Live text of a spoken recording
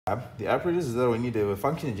The apparatus that we need a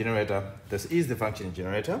function generator. This is the function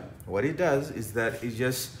generator. What it does is that it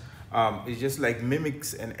just like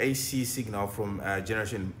mimics an AC signal from a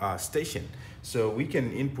generation station. So we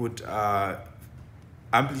can input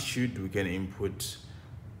amplitude, we can input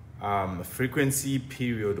frequency,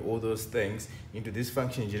 period, all those things into this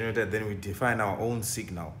function generator. Then we define our own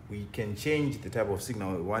signal. We can change the type of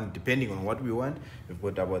signal we want depending on what we want. We've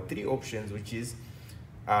got about 3 options, which is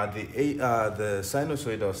the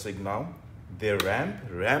sinusoidal signal, the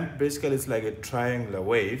ramp basically is like a triangular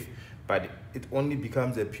wave, but it only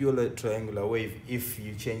becomes a purely triangular wave if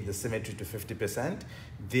you change the symmetry to 50%.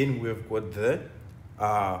 Then we've got the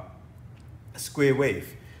square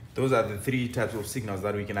wave. Those are the 3 types of signals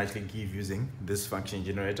that we can actually give using this function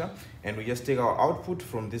generator. And we just take our output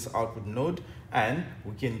from this output node, and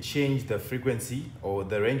we can change the frequency or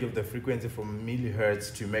the range of the frequency from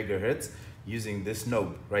millihertz to megahertz using this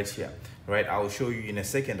knob right here. Right, I'll show you in a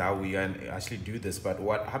second how we can actually do this. But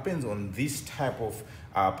what happens on this type of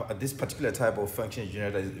this particular type of function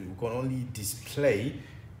generator is we can only display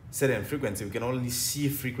certain frequency. We can only see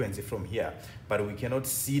frequency from here, but we cannot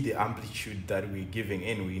see the amplitude that we're giving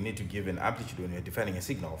in. We need to give an amplitude when we're defining a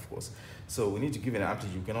signal, of course. So we need to give an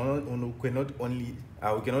amplitude. We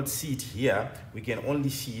cannot see it here. We can only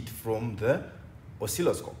see it from the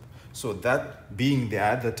oscilloscope. So that being the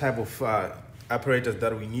other type of apparatus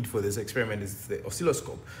that we need for this experiment is the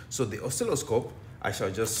oscilloscope. So the oscilloscope, I shall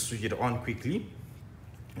just switch it on quickly.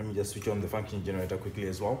 Let me just switch on the function generator quickly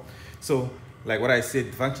as well. So like what I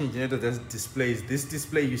said, the function generator just displays this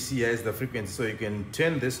display you see as the frequency. So you can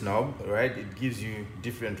turn this knob, right? It gives you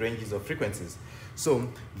different ranges of frequencies. So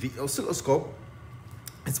the oscilloscope,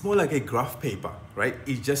 it's more like a graph paper, right?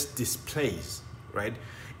 It just displays, right?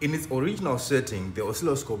 In its original setting, the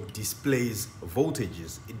oscilloscope displays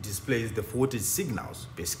voltages. It displays the voltage signals,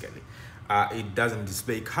 basically. It doesn't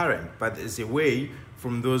display current, but there's a way,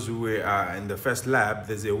 from those who were in the first lab,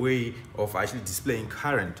 there's a way of actually displaying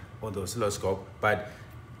current on the oscilloscope, but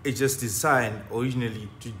it's just designed originally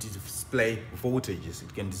to display voltages.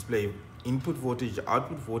 It can display input voltage,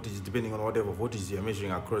 output voltage, depending on whatever voltage you're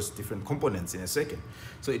measuring across different components in a second.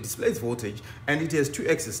 So it displays voltage, and it has 2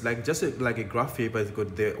 axes, like like a graph paper. It's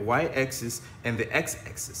got the y-axis and the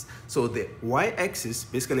x-axis. So the y-axis,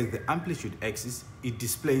 basically the amplitude axis, it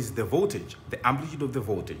displays the voltage, the amplitude of the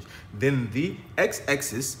voltage. Then the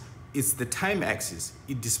x-axis is the time axis.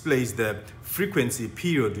 It displays the frequency,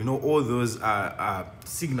 period, you know, all those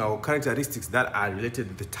signal characteristics that are related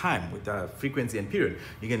to the time with the frequency and period.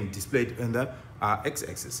 You can display it in the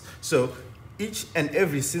x-axis. So each and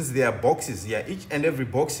every, since they are boxes, each and every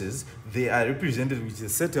boxes, they are represented with a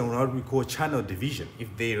certain what we call channel division.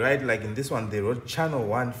 If they write, like in this one, they wrote channel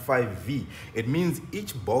 15V. It means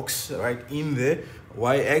each box, right, in the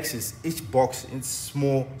y-axis, each box in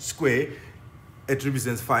small square, it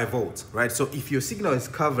represents 5 volts, right? So if your signal is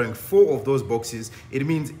covering 4 of those boxes, it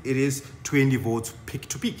means it is 20 volts peak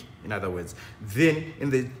to peak, in other words. Then in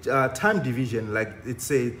the time division, like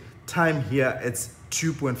it's a time here, it's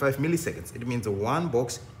 2.5 milliseconds. It means 1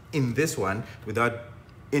 box in this one without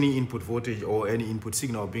any input voltage or any input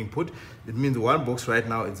signal being put. It means 1 box right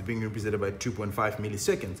now is being represented by 2.5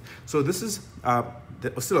 milliseconds. So this is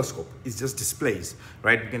the oscilloscope. It just displays,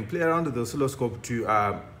 right? We can play around with the oscilloscope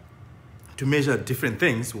to measure different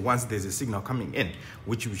things once there's a signal coming in,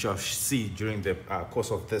 which we shall see during the course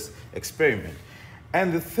of this experiment.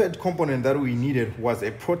 And the third component that we needed was a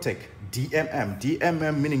Protec DMM.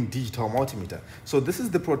 DMM meaning digital multimeter. So this is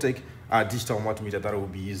the Protec digital multimeter that we'll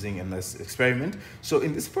be using in this experiment. So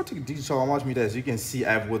in this Protec digital multimeter, as you can see,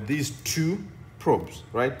 I've got these 2 probes,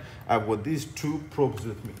 right? I've got these 2 probes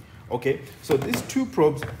with me. Okay, so these 2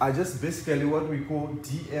 probes are just basically what we call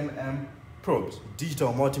DMM probes,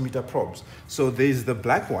 digital multimeter probes. So there's the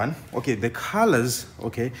black one. Okay, the colors,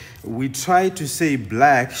 okay, we try to say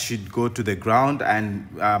black should go to the ground and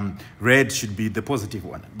red should be the positive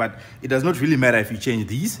one, but it does not really matter if you change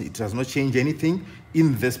these. It does not change anything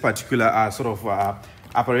in this particular sort of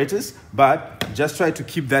apparatus, but just try to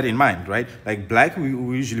keep that in mind, right? Like black, we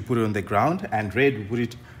usually put it on the ground, and red, we put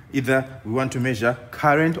it either we want to measure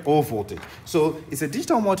current or voltage. So it's a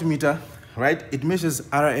digital multimeter, right? It measures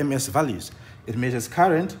RMS values. It measures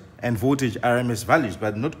current and voltage RMS values,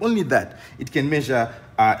 but not only that, it can measure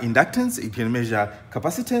inductance, it can measure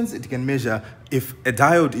capacitance, it can measure if a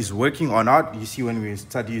diode is working or not. You see, when we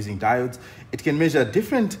start using diodes, it can measure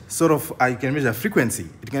different sort of, it can measure frequency,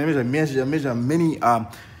 it can measure many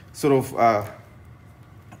sort of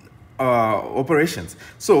operations.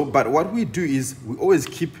 So, but what we do is we always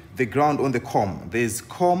keep the ground on the COM.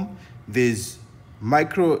 There's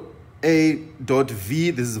micro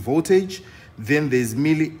A.V, this is voltage. Then there's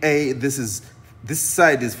milli A. This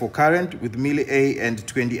side is for current with milli A and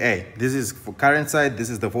 20A. This is for current side. This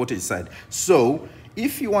is the voltage side. So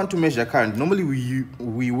if you want to measure current, normally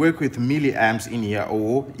we work with milliamps in here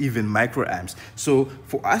or even microamps. So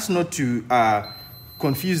for us not to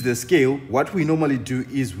confuse the scale, what we normally do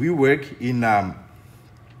is we work in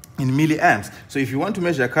milliamps. So if you want to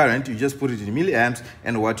measure current, you just put it in milliamps,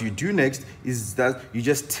 and what you do next is that you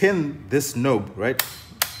just turn this knob, right,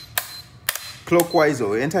 clockwise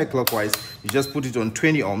or anti-clockwise. You just put it on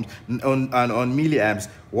 20 ohms on milliamps.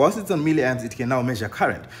 Once it's on milliamps, it can now measure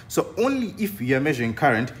current. So only if you're measuring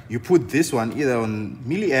current, you put this one either on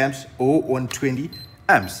milliamps or on 20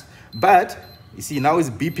 amps. But you see, now it's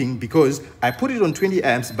beeping because I put it on 20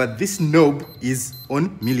 amps, but this knob is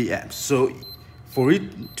on milliamps. So for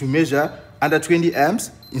it to measure under 20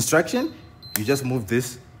 amps instruction, you just move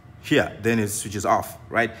this here, then it switches off,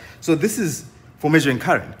 right? So this is for measuring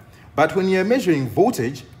current. But when you're measuring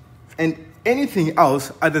voltage and anything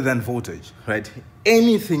else other than voltage, right?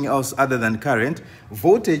 Anything else other than current,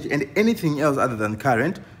 voltage and anything else other than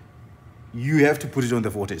current, you have to put it on the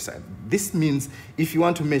voltage side. This means if you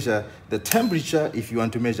want to measure the temperature, if you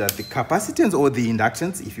want to measure the capacitance or the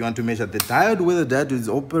inductance, if you want to measure the diode, whether the diode is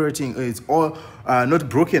operating, it's all not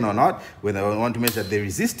broken or not, whether you want to measure the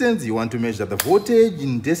resistance, you want to measure the voltage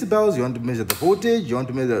in decibels, you want to measure the voltage, you want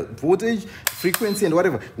to measure voltage, frequency, and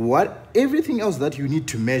whatever. Everything else that you need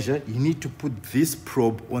to measure, you need to put this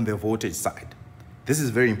probe on the voltage side. This is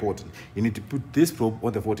very important. You need to put this probe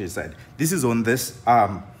on the voltage side. This is on this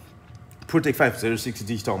Protect 506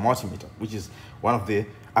 digital multimeter, which is one of the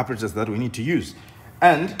apparatus that we need to use.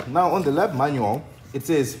 And now on the lab manual, it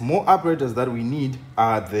says more apparatus that we need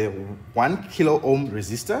are the 1 kilo ohm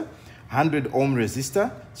resistor, 100 ohm resistor,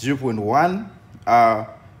 0.1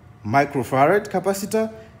 microfarad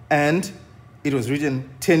capacitor, and it was written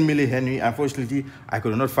 10 millihenry. Unfortunately, I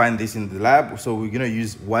could not find this in the lab, so we're going to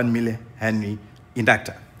use 1 millihenry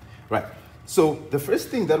inductor, right? So the first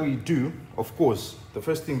thing that we do, of course,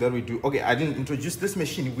 okay, I didn't introduce this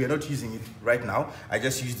machine. We are not using it right now. I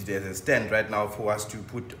just used it as a stand right now for us to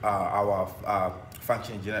put our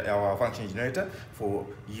function generator for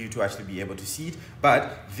you to actually be able to see it.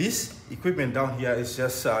 But this equipment down here is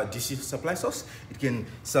just DC supply source. It can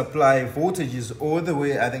supply voltages all the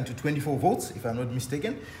way, I think, to 24 volts, if I'm not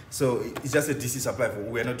mistaken. So it's just a DC supply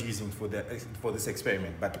we're not using for this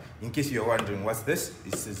experiment. But in case you're wondering what's this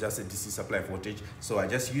is just a DC supply voltage. So I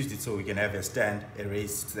just used it so we can have a stand, a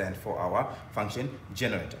raised stand for our function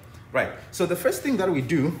generator. Right, so the first thing that we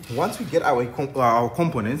do, once we get our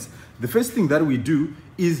components, the first thing that we do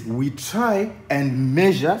is we try and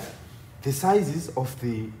measure the sizes of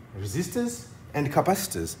the resistors and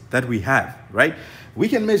capacitors that we have, right? We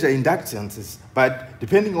can measure inductances, but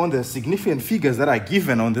depending on the significant figures that are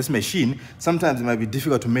given on this machine, sometimes it might be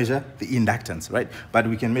difficult to measure the inductance, right? But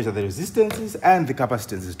we can measure the resistances and the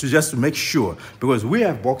capacitances to make sure, because we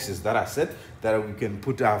have boxes that are set that we can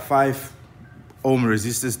put our 5 ohm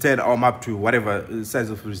resistors, 10 ohm up to whatever size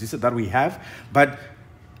of resistor that we have, but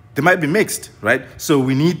they might be mixed, right? So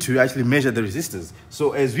we need to actually measure the resistors.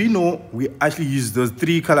 So as we know, we actually use those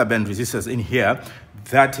 3 color band resistors in here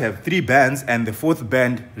that have 3 bands, and the 4th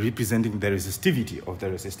band representing the resistivity of the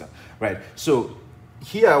resistor, right? So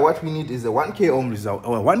here what we need is a 1k ohm resistor,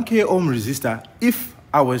 or a 1k ohm resistor. If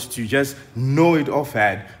I was to just know it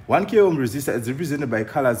offhand, 1k ohm resistor is represented by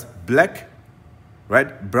colors black,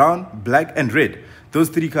 right, brown, black, and red. Those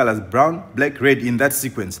 3 colors, brown, black, red, in that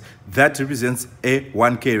sequence, that represents a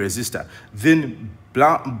 1K resistor. Then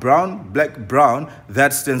brown, black, brown,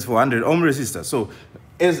 that stands for 100 ohm resistor. So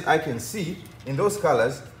as I can see in those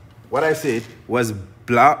colors, what I said was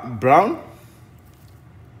brown,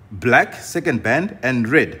 black, second band, and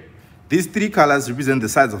red. These 3 colors represent the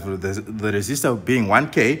size of the resistor being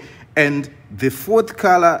 1K, and the 4th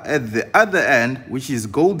color at the other end, which is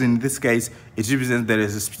gold in this case, it represents the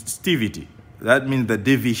resistivity. That means the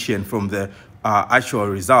deviation from the actual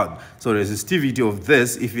result. So resistivity of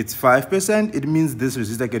this, if it's 5%, it means this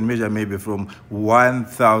resistor can measure maybe from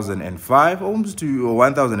 1005 ohms to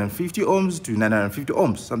 1050 ohms to 950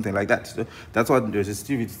 ohms, something like that. So that's what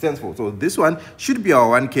resistivity stands for. So this one should be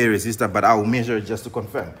our 1K resistor, but I will measure it just to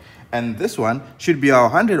confirm. And this one should be our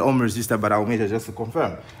 100 ohm resistor, but I'll measure just to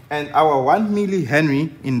confirm. And our 1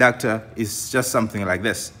 millihenry inductor is just something like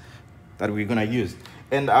this that we're gonna use.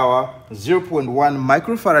 And our 0.1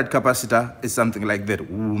 microfarad capacitor is something like that.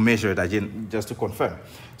 We'll measure it again just to confirm.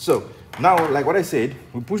 So now, like what I said,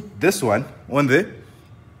 we put this one on the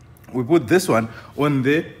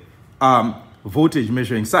voltage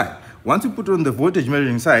measuring side. Once we put it on the voltage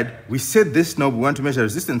measuring side, we set this knob. We want to measure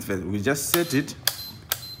resistance first. We just set it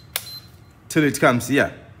till it comes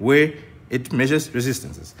here where it measures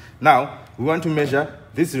resistances. Now we want to measure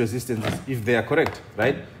these resistances if they are correct,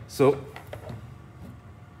 right? So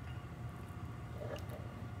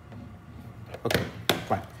okay,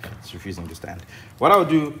 fine, it's refusing to stand. What I'll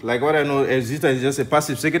do, like what I know, a resistor is just a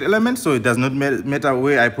passive circuit element, so it does not matter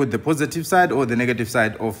where I put the positive side or the negative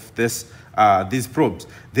side of this these probes.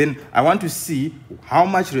 Then I want to see how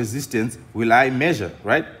much resistance will I measure,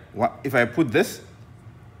 right? If I put this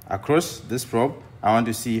across this probe, I want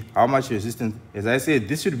to see how much resistance. As I said,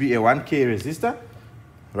 this should be a 1K resistor,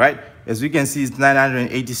 right? As we can see, it's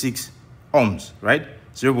 986 ohms, right?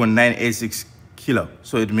 0.986 kilo.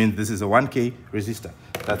 So it means this is a 1K resistor.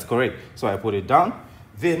 That's correct. So I put it down.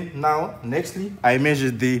 Then now, nextly, I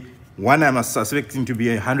measured the one I'm suspecting to be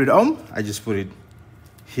 100 ohm. I just put it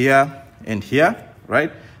here and here,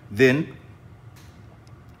 right? Then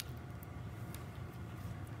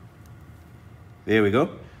there we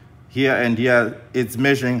go. Here and here, it's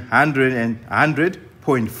measuring 100 and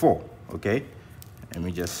 100.4. Okay, let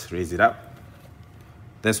me just raise it up.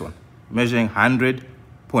 This one measuring 100.4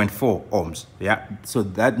 ohms. Yeah, so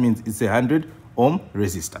that means it's a 100 ohm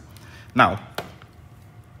resistor. Now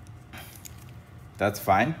that's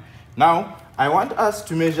fine. Now I want us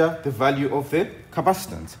to measure the value of the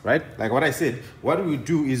capacitance, right? Like what I said, what we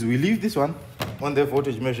do is we leave this one on the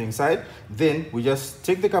voltage measuring side, then we just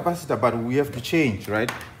take the capacitor, but we have to change,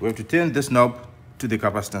 right? We have to turn this knob to the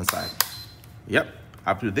capacitance side. Yep,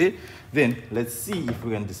 up to there. Then let's see if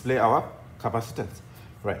we can display our capacitance,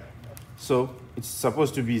 right? So it's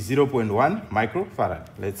supposed to be 0.1 microfarad.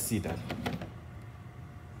 Let's see that.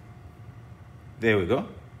 There we go.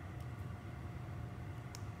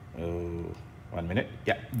 1 minute.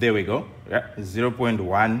 Yeah, there we go. Yeah,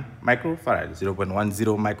 0.1 microfarad,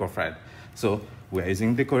 0.10 microfarad. So we're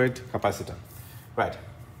using the correct capacitor, right?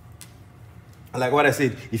 Like what I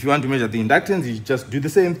said, if you want to measure the inductance, you just do the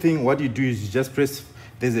same thing. What you do is you just press,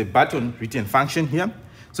 there's a button written function here.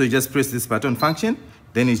 So you just press this button function,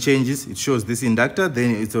 then it changes, it shows this inductor,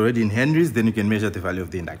 then it's already in henries, then you can measure the value of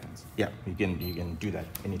the inductance. Yeah, you can do that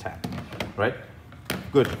anytime, right?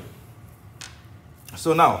 Good.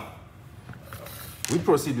 So now we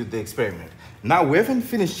proceed with the experiment. Now we haven't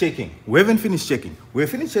finished checking. We're finished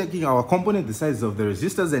checking our component, the size of the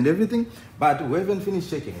resistors and everything, but we haven't finished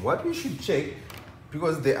checking. What we should check,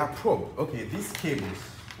 because they are probed. Okay, these cables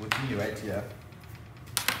with me right here,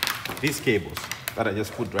 these cables that I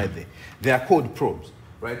just put right there, they are called probes,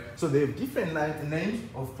 right? So they have different names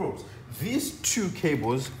of probes. These two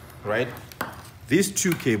cables, right? These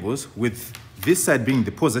two cables, with this side being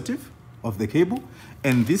the positive of the cable,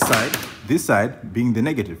 and this side being the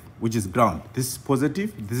negative, which is ground. This is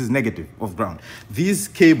positive, this is negative of ground. These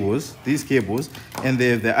cables, and they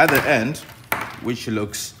have the other end, which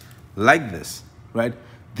looks like this, right?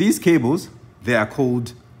 These cables, they are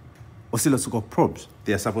called oscilloscope probes.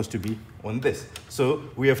 They are supposed to be on this. So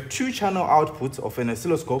we have two channel outputs of an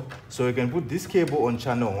oscilloscope. So we can put this cable on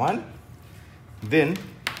channel 1, then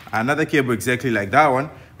another cable exactly like that one,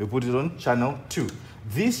 we put it on channel 2.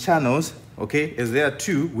 These channels, okay, as there are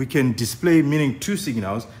two, we can display, meaning two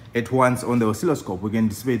signals at once on the oscilloscope. We can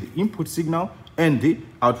display the input signal and the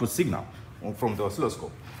output signal from the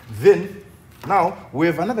oscilloscope. Then now we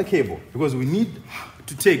have another cable, because we need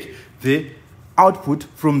to take the output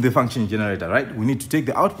from the function generator, right? We need to take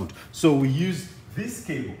the output. So we use this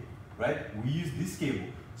cable, right? We use this cable.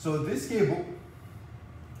 So this cable,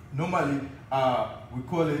 normally we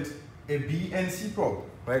call it a BNC probe,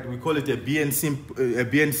 right? We call it a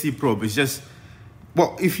BNC probe. It's just,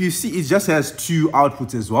 well, if you see, it just has two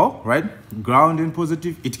outputs as well, right? Ground and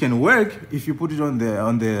positive. It can work if you put it on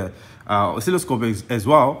the oscilloscope as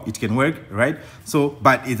well. It can work, right? So,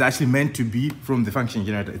 but it's actually meant to be from the function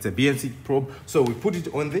generator. It's a BNC probe, so we put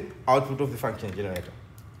it on the output of the function generator,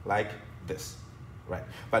 like this, right?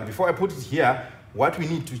 But before I put it here, what we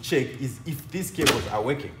need to check is if these cables are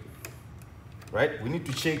working, right? We need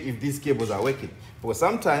to check if these cables are working, because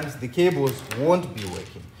sometimes the cables won't be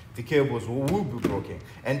working. The cables will be broken.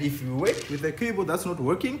 And if you work with a cable that's not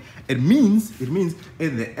working, it means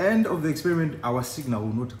at the end of the experiment, our signal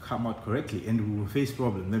will not come out correctly, and we will face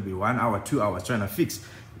problem, maybe 1 hour, 2 hours trying to fix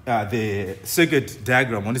the circuit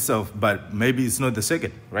diagram on itself, but maybe it's not the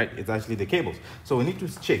circuit, right? It's actually the cables. So we need to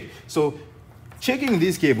check. So checking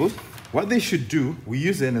these cables, what they should do, we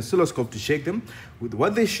use an oscilloscope to check them.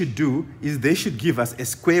 What they should do is they should give us a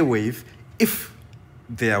square wave if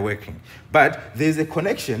they are working. But there's a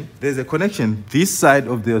connection, this side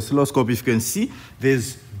of the oscilloscope. If you can see,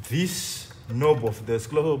 there's this knob of the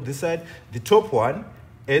oscilloscope, this side, the top one,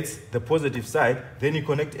 it's the positive side, then you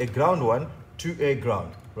connect a ground one to a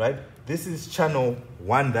ground, right? this is channel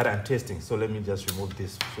 1 that I'm testing. So let me just remove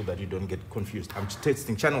this so that you don't get confused. I'm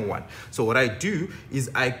testing channel 1. So what I do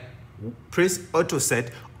is I press auto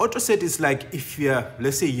set. Auto set is like if you're,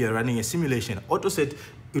 let's say you're running a simulation. Auto set,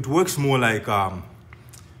 it works more like a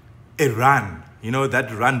run. You know,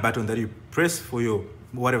 that run button that you press for your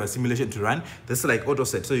whatever simulation to run. That's like auto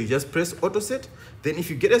set. So you just press auto set. Then if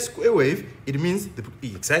you get a square wave, it means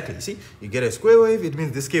exactly, see, you get a square wave, it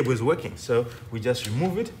means this cable is working. So we just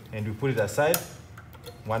remove it and we put it aside.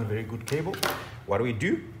 One very good cable. What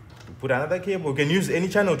do? We put another cable. You can use any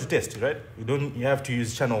channel to test, right? You have to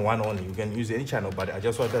use channel 1 only. You can use any channel, but I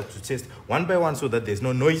just wanted to test one by one so that there's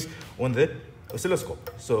no noise on the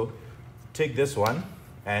oscilloscope. So take this one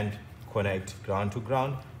and connect ground to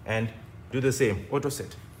ground and do the same, auto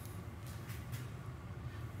set.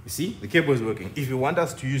 You see, the cable is working. If you want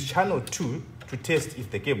us to use channel 2 to test if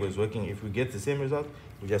the cable is working, if we get the same result,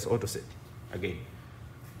 we just auto set again.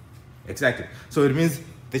 Exactly. So it means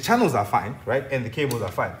the channels are fine, right? And the cables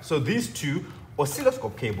are fine. So these two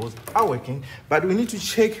oscilloscope cables are working, but we need to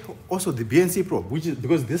check also the BNC probe, which is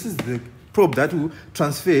because this is the probe that will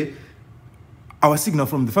transfer our signal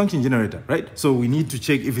from the function generator, right? So we need to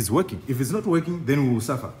check if it's working. If it's not working, then we will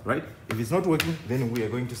suffer, right? If it's not working, then we are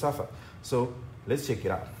going to suffer. So let's check it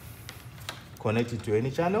out. Connect it to any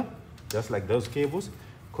channel, just like those cables.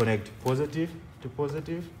 Connect positive to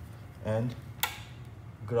positive and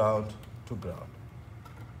ground to ground.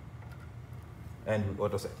 And we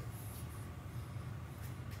auto set.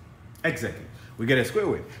 Exactly. We get a square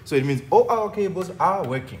wave. So it means all our cables are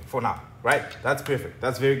working for now, right? That's perfect.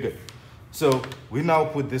 That's very good. So we now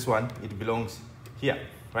put this one, it belongs here,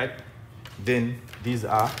 right? Then these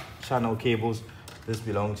are channel cables. This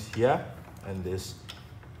belongs here and this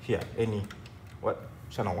here.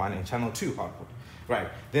 Channel 1 and channel 2 output, right?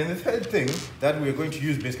 Then the third thing that we're going to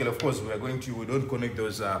use, basically, of course, we don't connect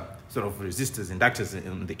those sort of resistors, inductors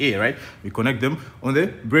in the air, right? We connect them on the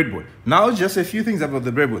breadboard. Now, just a few things about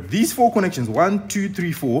the breadboard. These 4 connections, 1, 2,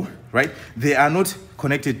 3, 4, right? They are not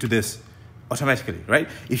connected to this automatically, right?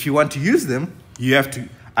 If you want to use them, you have to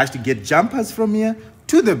actually get jumpers from here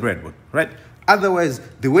to the breadboard, right? Otherwise,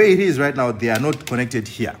 the way it is right now, they are not connected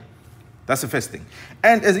here. That's the first thing.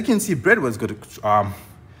 And as you can see, breadboard's got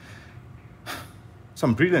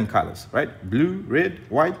some brilliant colors, right? Blue, red,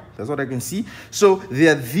 white, that's what I can see. So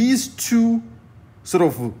there are these 2 sort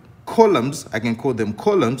of columns, I can call them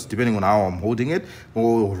columns, depending on how I'm holding it,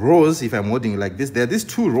 or rows if I'm holding it like this. There are these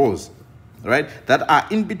 2 rows, right, that are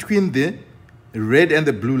in between the red and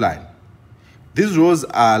the blue line. These rows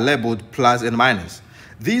are labeled plus and minus.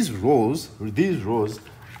 These rows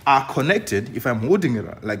are connected. If I'm holding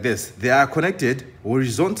it like this, they are connected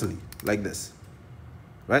horizontally like this,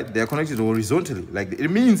 right? They are connected horizontally like this. It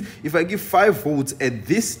means if I give 5 volts at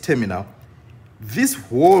this terminal, this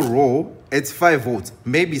whole row, it's 5 volts,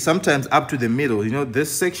 maybe sometimes up to the middle. You know, this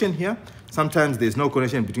section here, sometimes there's no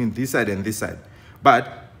connection between this side and this side.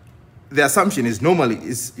 But the assumption is normally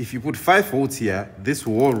is if you put 5 volts here, this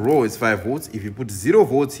whole row is 5 volts. If you put 0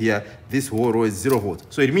 volts here, this whole row is 0 volts.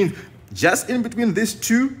 So it means just in between these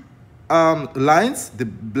 2 lines, the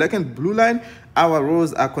black and blue line, our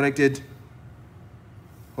rows are connected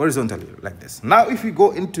horizontally like this. Now, if we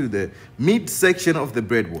go into the mid section of the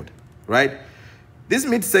breadboard, right? This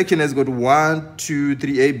mid section has got 1, 2,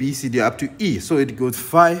 3, A, B, C, D, up to E. So it goes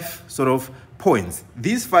 5 sort of points.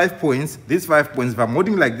 These 5 points, if I'm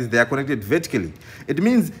holding like this, they are connected vertically. It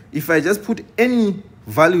means if I just put any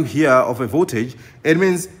value here of a voltage, it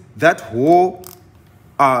means that whole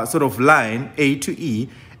sort of line A to E,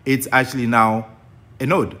 it's actually now a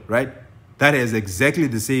node, right? That has exactly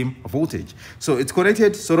the same voltage. So it's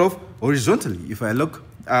connected sort of horizontally. If I look,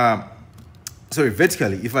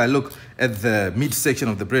 vertically, if I look at the mid section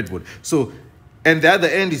of the breadboard. So, and the other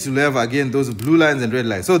end is to have, again, those blue lines and red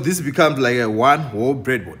lines. So this becomes like a one whole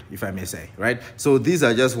breadboard, if I may say, right? So these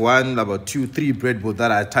are just about 2, 3 breadboards that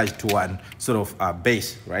are attached to one sort of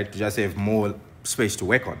base, right? To just have more space to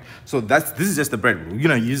work on. So this is just the breadboard. We're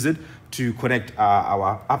gonna use it to connect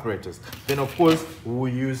our apparatus. Then of course,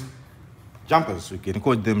 we'll use jumpers. We can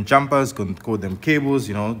call them jumpers, can call them cables,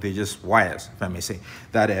 you know, they're just wires, if I may say,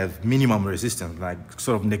 that have minimum resistance, like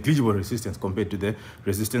sort of negligible resistance compared to the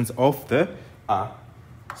resistance of the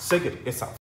circuit itself.